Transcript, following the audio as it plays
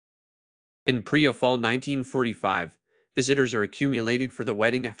In pre-fall 1945, visitors are accumulated for the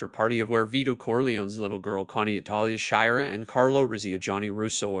wedding after party of where Vito Corleone's little girl Connie Italia Shira and Carlo Rizzi Johnny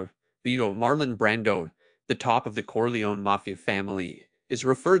Russo, Vito Marlon Brando, the top of the Corleone mafia family, is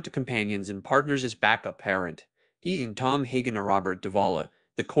referred to companions and partners as backup parent. He and Tom Hagen and Robert Duvalla,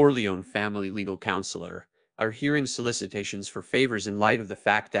 the Corleone family legal counselor, are hearing solicitations for favors in light of the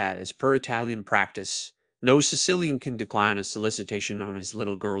fact that, as per Italian practice, no Sicilian can decline a solicitation on his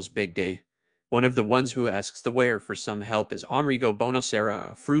little girl's big day. One of the ones who asks the wearer for some help is Amerigo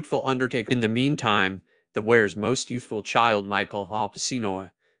Bonacera, a fruitful undertaker. In the meantime, the wearer's most youthful child, Michael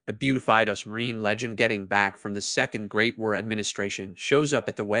Alpacino, a beautified us Marine legend getting back from the Second Great War administration, shows up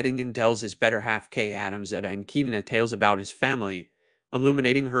at the wedding and tells his better half Kay Adams and Kevina tales about his family,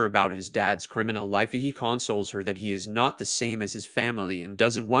 illuminating her about his dad's criminal life. He consoles her that he is not the same as his family and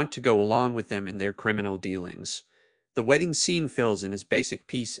doesn't want to go along with them in their criminal dealings. The wedding scene fills in its basic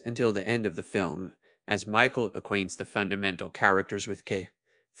piece until the end of the film, as Michael acquaints the fundamental characters with Kay.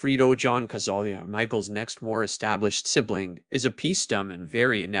 Fredo John Cazalia, Michael's next more established sibling, is a piece dumb and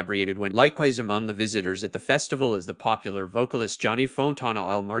very inebriated when likewise among the visitors at the festival is the popular vocalist Johnny Fontana.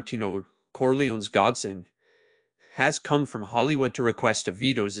 Al Martino, Corleone's godson, has come from Hollywood to request a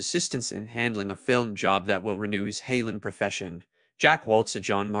Vito's assistance in handling a film job that will renew his Halen profession. Jack Waltz,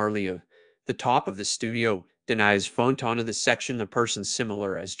 John Marley, the top of the studio, denies Fontana the section a person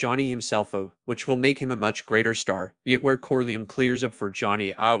similar as Johnny himself, which will make him a much greater star. Yet where Corleone clears up for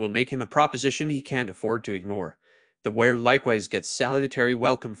Johnny, will make him a proposition he can't afford to ignore. The where likewise gets salutary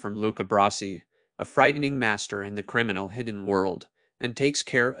welcome from Luca Brasi, a frightening master in the criminal hidden world, and takes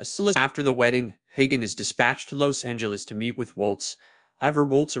care of after the wedding. Hagen is dispatched to Los Angeles to meet with Waltz. However,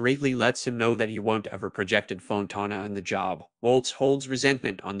 Waltz irately lets him know that he won't ever projected Fontana on the job. Waltz holds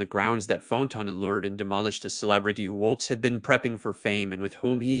resentment on the grounds that Fontana lured and demolished a celebrity Waltz had been prepping for fame and with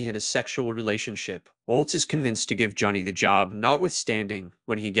whom he had a sexual relationship. Waltz is convinced to give Johnny the job, notwithstanding,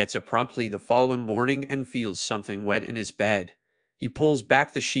 when he gets up promptly the following morning and feels something wet in his bed. He pulls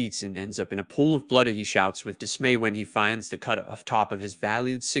back the sheets and ends up in a pool of blood. He shouts with dismay when he finds the cut off top of his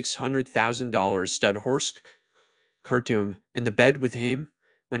valued $600,000 stud horse cartoon in the bed with him.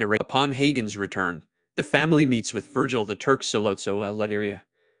 Upon Hagen's return, the family meets with Virgil the Turk Solozzo Elleria,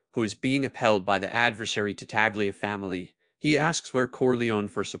 who is being upheld by the adversary Tattaglia family. He asks where Corleone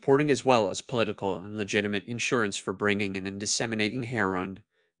for supporting as well as political and legitimate insurance for bringing in and disseminating heroin.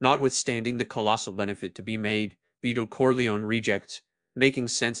 Notwithstanding the colossal benefit to be made, Vito Corleone rejects, making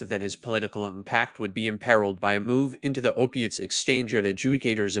sense of that his political impact would be imperiled by a move into the opiates exchange at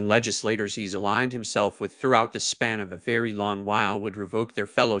adjudicators and legislators he's aligned himself with throughout the span of a very long while would revoke their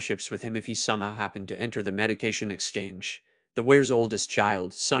fellowships with him if he somehow happened to enter the medication exchange. The wearer's oldest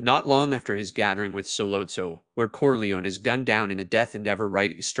child, son, not long after his gathering with Solozzo, where Corleone is gunned down in a death endeavor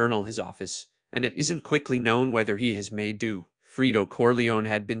right external his office, and it isn't quickly known whether he has made due. Fredo Corleone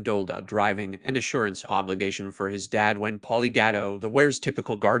had been doled out driving and assurance obligation for his dad when Paulie Gatto, the wearer's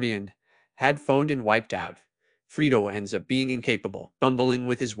typical guardian, had phoned and wiped out. Fredo ends up being incapable, fumbling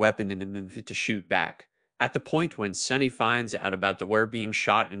with his weapon in an effort to shoot back. At the point when Sonny finds out about the wearer being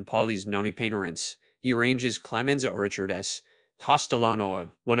shot in Paulie's non-appearance, he arranges Clemenza or Richard S.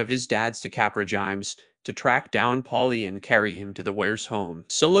 Castellano, one of his dad's Capra Jimes, to track down Paulie and carry him to the wearer's home.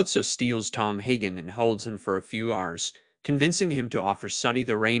 Solozzo steals Tom Hagen and holds him for a few hours, convincing him to offer Sonny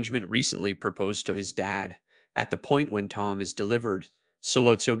the arrangement recently proposed to his dad. At the point when Tom is delivered,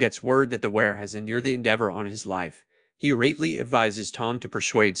 Solozzo gets word that the wearer has endured the endeavor on his life. He irately advises Tom to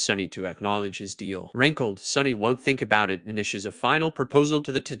persuade Sonny to acknowledge his deal. Rankled, Sonny won't think about it and issues a final proposal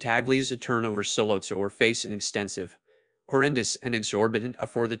to the Tattaglias to turn over Solozzo or face an extensive, horrendous, and exorbitant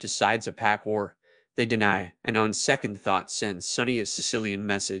offer that decides a pack war. They deny, and on second thought sends Sonny a Sicilian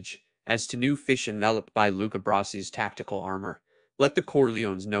message. As to new fish enveloped by Luca Brassi's tactical armor, let the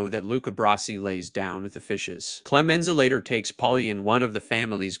Corleones know that Luca Brasi lays down with the fishes. Clemenza later takes Paulie and one of the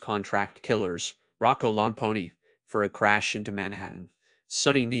family's contract killers, Rocco Lamponi, for a crash into Manhattan.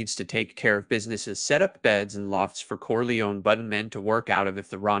 Sonny needs to take care of businesses, set up beds and lofts for Corleone button men to work out of if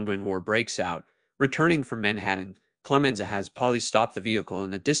the wrongdoing war breaks out. Returning from Manhattan, Clemenza has Paulie stop the vehicle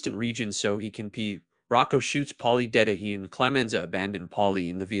in a distant region so he can pee. Rocco shoots Paulie dead. He and Clemenza abandon Paulie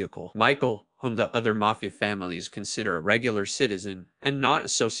in the vehicle. Michael, whom the other mafia families consider a regular citizen and not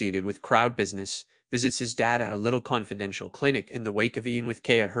associated with crowd business, visits his dad at a little confidential clinic in the wake of Ian with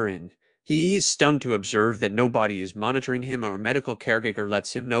Kay at her end. He is stunned to observe that nobody is monitoring him, or a medical caretaker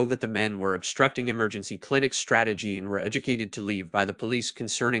lets him know that the men were obstructing emergency clinic strategy and were educated to leave by the police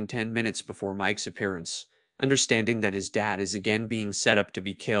concerning 10 minutes before Mike's appearance. Understanding that his dad is again being set up to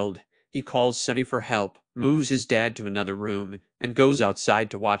be killed, he calls Sonny for help, moves his dad to another room, and goes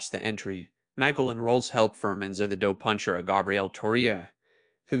outside to watch the entry. Michael enrolls help for Menza the dough puncher Gabriel Toria,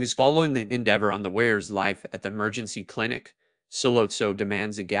 who is following the endeavor on the wearer's life at the emergency clinic. Solozzo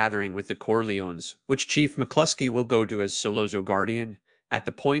demands a gathering with the Corleones, which Chief McCluskey will go to as Solozzo guardian. At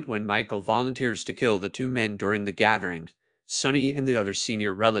the point when Michael volunteers to kill the two men during the gathering, Sonny and the other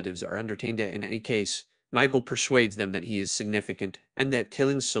senior relatives are entertained in any case. Michael persuades them that he is significant, and that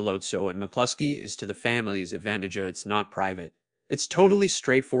killing Solozzo and McCluskey is to the family's advantage, it's not private. It's totally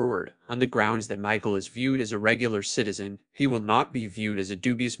straightforward. On the grounds that Michael is viewed as a regular citizen, he will not be viewed as a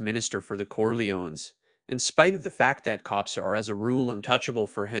dubious minister for the Corleones. In spite of the fact that cops are as a rule untouchable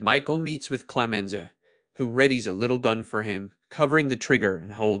for him, Michael meets with Clemenza, who readies a little gun for him, covering the trigger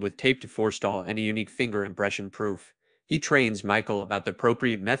and hold with tape to forestall any unique finger impression proof. He trains Michael about the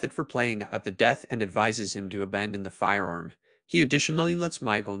appropriate method for playing out the death and advises him to abandon the firearm. He additionally lets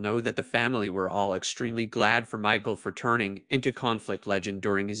Michael know that the family were all extremely glad for Michael for turning into conflict legend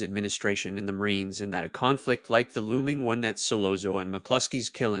during his administration in the Marines, and that a conflict like the looming one that Solozzo and McCluskey's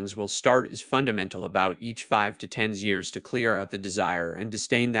killings will start is fundamental about each 5 to 10 years to clear out the desire and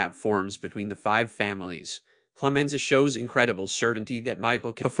disdain that forms between the five families. Clemenza shows incredible certainty that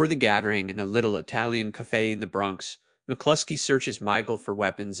Michael can before the gathering in a little Italian cafe in the Bronx. McCluskey searches Michael for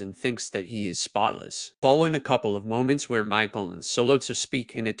weapons and thinks that he is spotless. Following a couple of moments where Michael and Solozzo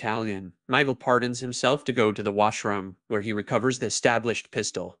speak in Italian, Michael pardons himself to go to the washroom, where he recovers the established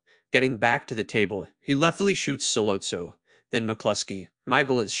pistol. Getting back to the table, he leftly shoots Solozzo, then McCluskey.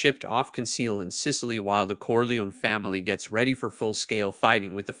 Michael is shipped off conceal in Sicily while the Corleone family gets ready for full-scale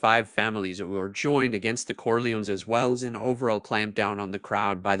fighting with the five families who are joined against the Corleones, as well as an overall clampdown on the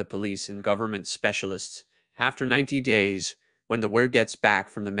crowd by the police and government specialists. After 90 days, when the word gets back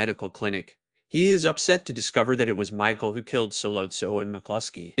from the medical clinic, he is upset to discover that it was Michael who killed Solozzo and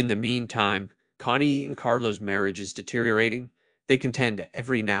McCluskey. In the meantime, Connie and Carlo's marriage is deteriorating. They contend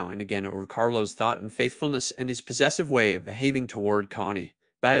every now and again over Carlo's thought and faithfulness and his possessive way of behaving toward Connie.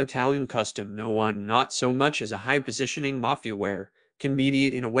 By Italian custom, no one, not so much as a high-positioning mafia wearer, can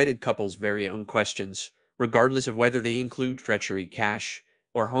mediate in a wedded couple's very own questions, regardless of whether they include treachery, cash,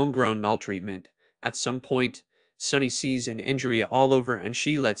 or homegrown maltreatment. At some point, Sonny sees an injury all over and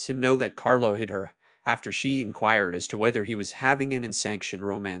she lets him know that Carlo hit her. After she inquired as to whether he was having an unsanctioned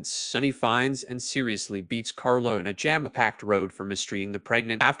romance, Sonny finds and seriously beats Carlo in a jam-packed road for mistreating the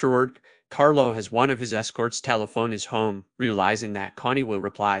pregnant. Afterward, Carlo has one of his escorts telephone his home, realizing that Connie will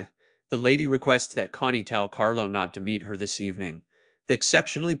reply. The lady requests that Connie tell Carlo not to meet her this evening. The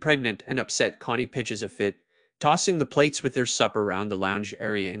exceptionally pregnant and upset Connie pitches a fit, tossing the plates with their supper around the lounge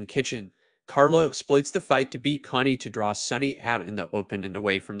area and kitchen. Carlo exploits the fight to beat Connie to draw Sonny out in the open and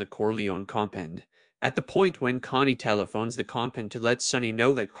away from the Corleone compound. At the point when Connie telephones the compound to let Sonny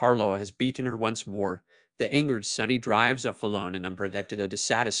know that Carlo has beaten her once more, the angered Sonny drives off alone and unprotected to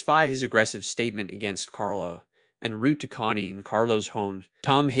satisfy his aggressive statement against Carlo. En route to Connie and Carlo's home,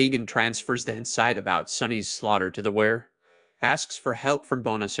 Tom Hagen transfers the insight about Sonny's slaughter to the wearer, asks for help from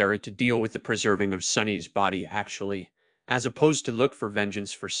Bonacera to deal with the preserving of Sonny's body as opposed to look for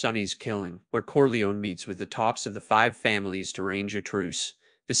vengeance for Sonny's killing, where Corleone meets with the tops of the five families to arrange a truce.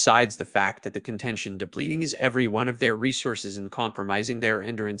 Besides the fact that the contention depleting is every one of their resources and compromising their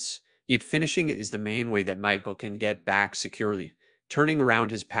endurance, yet finishing it is the main way that Michael can get back securely. Turning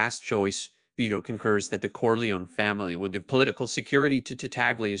around his past choice, Vito concurs that the Corleone family will give political security to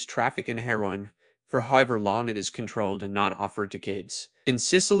Tattaglia's traffic in heroin, for however long it is controlled and not offered to kids. In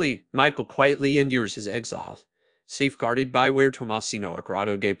Sicily, Michael quietly endures his exile, safeguarded by Where Tomasino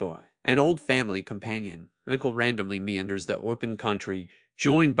Acrato, an old family companion. Michael randomly meanders the open country,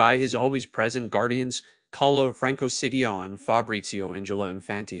 joined by his always-present guardians, Carlo Franco Sidio and Fabrizio Angelo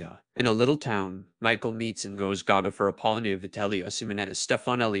Infantia. In a little town, Michael meets and goes gada for Apollonia Vitellia Simonetta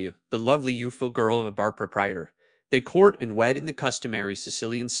Stefanelli, the lovely youthful girl of a bar proprietor. They court and wed in the customary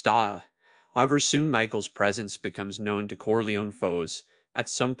Sicilian style. However, soon Michael's presence becomes known to Corleone foes. At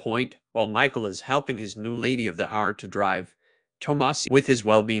some point, while Michael is helping his new lady of the hour to drive, Tomasi with his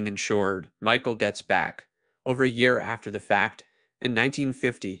well-being insured, Michael gets back. Over a year after the fact, in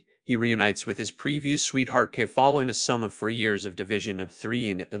 1950, he reunites with his previous sweetheart Kay following a sum of 4 years of division of 3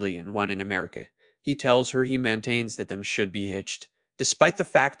 in Italy and 1 in America. He tells her he maintains that them should be hitched. Despite the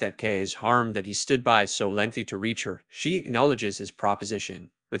fact that Kay is harmed that he stood by so lengthy to reach her, she acknowledges his proposition.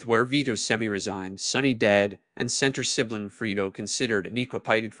 With where Vito semi-resigned, Sonny dead, and center sibling Frito considered and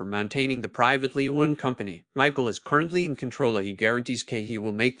incapacitated for maintaining the privately owned company, Michael is currently in control. He guarantees Kay he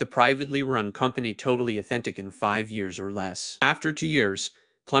will make the privately run company totally authentic in 5 years or less. After 2 years,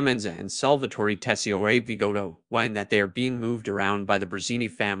 Clemenza and Salvatore Tessio Vigoto whine that they are being moved around by the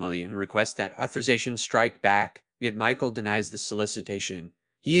Brazzini family and request that authorization strike back, yet Michael denies the solicitation.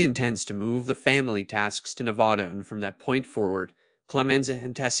 He intends to move the family tasks to Nevada, and from that point forward, Clemenza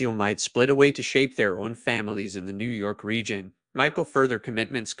and Tessio might split away to shape their own families in the New York region. Michael further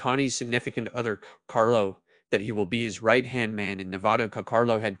commitments Connie's significant other, Carlo, that he will be his right-hand man in Nevada.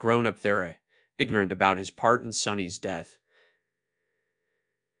 Carlo had grown up there, ignorant about his part in Sonny's death,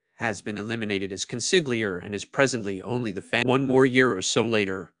 has been eliminated as consigliere and is presently only the fan. One more year or so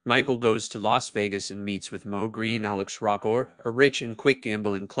later, Michael goes to Las Vegas and meets with Mo Green Alex Rockor, a rich and quick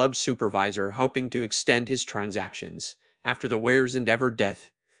gambling club supervisor hoping to extend his transactions. After the Ware's endeavor death,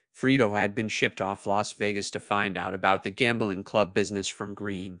 Frito had been shipped off Las Vegas to find out about the gambling club business from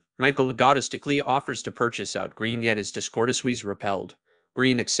Green. Michael egotistically offers to purchase out Green, yet is discourteously repelled.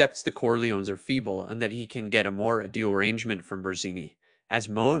 Green accepts the Corleones are feeble and that he can get a more ideal arrangement from Brazzini. As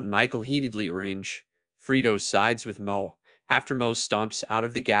Mo and Michael heatedly arrange, Frito sides with Mo. After Mo stomps out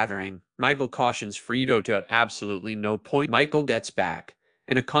of the gathering, Michael cautions Frito to at absolutely no point. Michael gets back.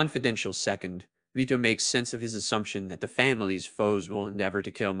 In a confidential second, Vito makes sense of his assumption that the family's foes will endeavor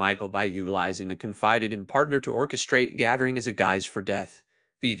to kill Michael by utilizing a confided-in partner to orchestrate gathering as a guise for death.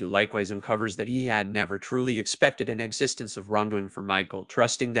 Vito likewise uncovers that he had never truly expected an existence of wrongdoing for Michael,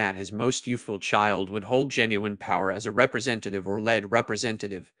 trusting that his most youthful child would hold genuine power as a representative or lead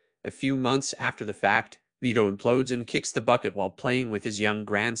representative. A few months after the fact, Vito implodes and kicks the bucket while playing with his young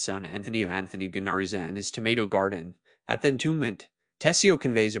grandson Anthony Ganariza in his tomato garden. At the entombment, Tessio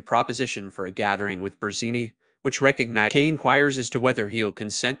conveys a proposition for a gathering with Brazzini, which recognizes. Kay inquires as to whether he'll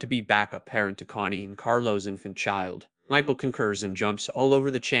consent to be backup parent to Connie and Carlo's infant child. Michael concurs and jumps all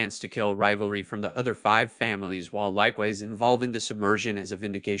over the chance to kill rivalry from the other 5 families, while likewise involving the submersion as a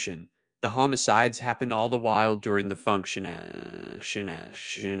vindication. The homicides happen all the while during the function.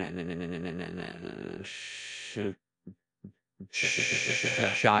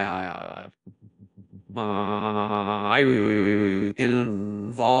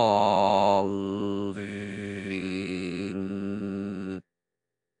 Involving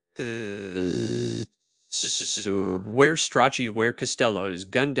where Strachey where Costello is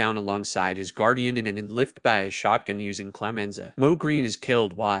gunned down alongside his guardian and lifted by a shotgun using Clemenza. Mo Green is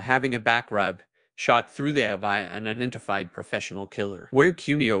killed while having a back rub shot through the air by an unidentified professional killer. Where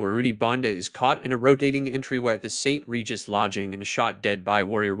Cuneo or Rudy Bonda is caught in a rotating entryway at the St. Regis lodging and shot dead by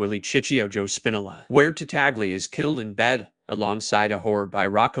warrior Willie Ciccio Joe Spinola. Where Tattaglia is killed in bed alongside a whore by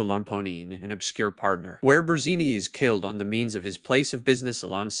Rocco Lamponi, an obscure partner. Where Brazzini is killed on the means of his place of business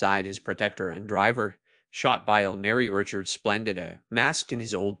alongside his protector and driver, shot by El Neri Richard Splendida, masked in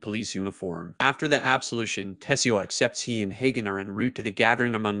his old police uniform. After the absolution, Tessio accepts he and Hagen are en route to the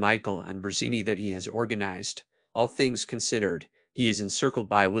gathering among Michael and Brazzini that he has organized. All things considered, he is encircled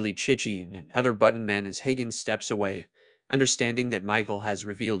by Willie Cicci and other button men as Hagen steps away. Understanding that Michael has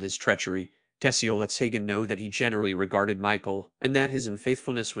revealed his treachery, Tessio lets Hagen know that he generally regarded Michael, and that his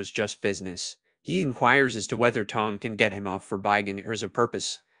unfaithfulness was just business. He inquires as to whether Tom can get him off for buying heirs a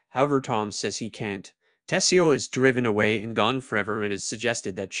purpose. However, Tom says he can't. Tessio is driven away and gone forever. It is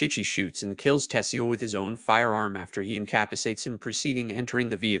suggested that Cicci shoots and kills Tessio with his own firearm after he incapacitates him preceding entering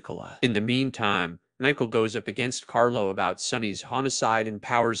the vehicle. In the meantime, Michael goes up against Carlo about Sonny's homicide and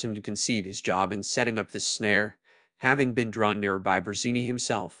powers him to concede his job in setting up this snare, having been drawn near by Brazzini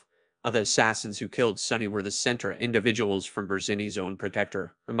himself. The assassins who killed Sonny were the center individuals from Brazzini's own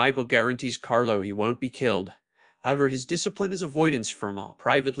protector. Michael guarantees Carlo he won't be killed. However, his discipline is avoidance from a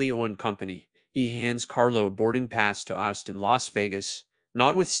privately owned company. He hands Carlo a boarding pass to Austin, Las Vegas.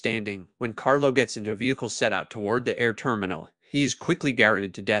 Notwithstanding, when Carlo gets into a vehicle set out toward the air terminal, he is quickly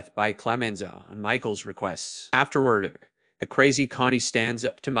garroted to death by Clemenza on Michael's requests. Afterward, a crazy Connie stands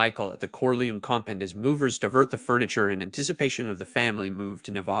up to Michael at the Corleone compound as movers divert the furniture in anticipation of the family move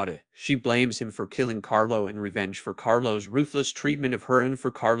to Nevada. She blames him for killing Carlo in revenge for Carlo's ruthless treatment of her and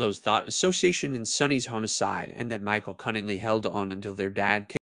for Carlo's thought association in Sonny's homicide, and that Michael cunningly held on until their dad